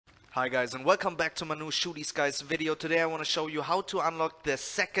Hi guys, and welcome back to my new Shooty Skies video. Today I want to show you how to unlock the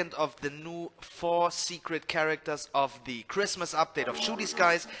second of the new 4 secret characters of the Christmas update of Shooty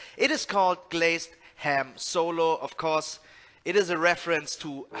Skies. It is called Glazed Ham Solo. Of course, it is a reference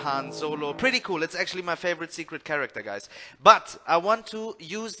to Han Solo. Pretty cool. It's actually my favorite secret character, guys. But I want to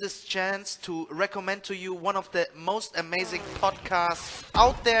use this chance to recommend to you one of the most amazing podcasts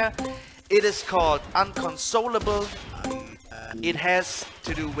out there. It is called Unconsolable. It has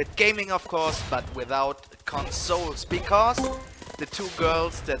to do with gaming, of course, but without consoles, because the two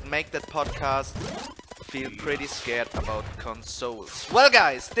girls that make that podcast feel pretty scared about consoles. Well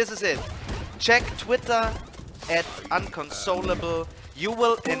guys, this is it. Check Twitter at Unconsolable. You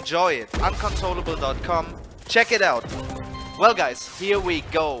will enjoy it. Unconsolable.com. Check it out. Well guys, here we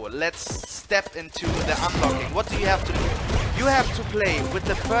go. Let's step into the unlocking. What do you have to do? You have to play with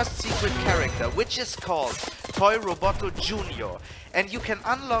the first secret character, which is called Toy Roboto Jr. And you can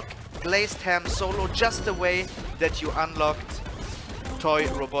unlock Glazed Ham Solo just the way that you unlocked Toy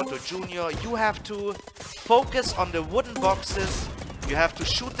Roboto Jr. You have to focus on the wooden boxes, you have to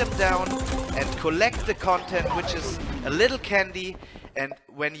shoot them down and collect the content, which is a little candy, and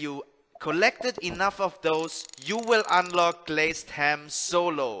when you collected enough of those, you will unlock Glazed Ham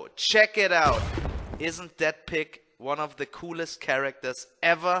Solo. Check it out. Isn't that pig one of the coolest characters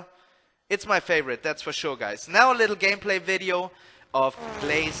ever? It's my favorite, that's for sure, guys. Now a little gameplay video of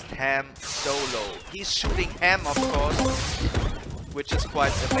Glazed Ham Solo. He's shooting ham, of course, which is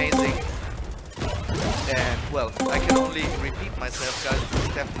quite amazing. And, well, I can only repeat myself, guys. This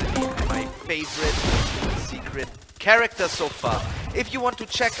is definitely my favorite secret character so far. If you want to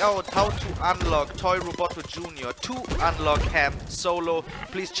check out how to unlock Toy Roboto Jr. to unlock Ham Solo,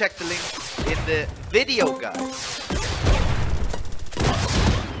 please check the link in the video, guys.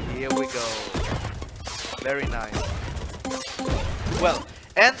 Here we go. Very nice. Well,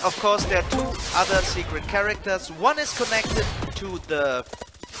 and of course there are 2 other secret characters. One is connected to the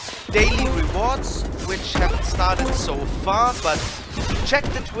daily rewards, which haven't started so far, but check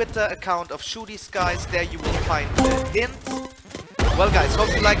the Twitter account of Shooty Skies. There you will find the hint. Well guys,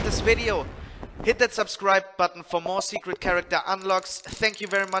 hope you liked this video. Hit that subscribe button for more secret character unlocks. Thank you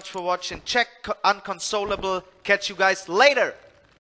very much for watching. Check Unconsolable. Catch you guys later.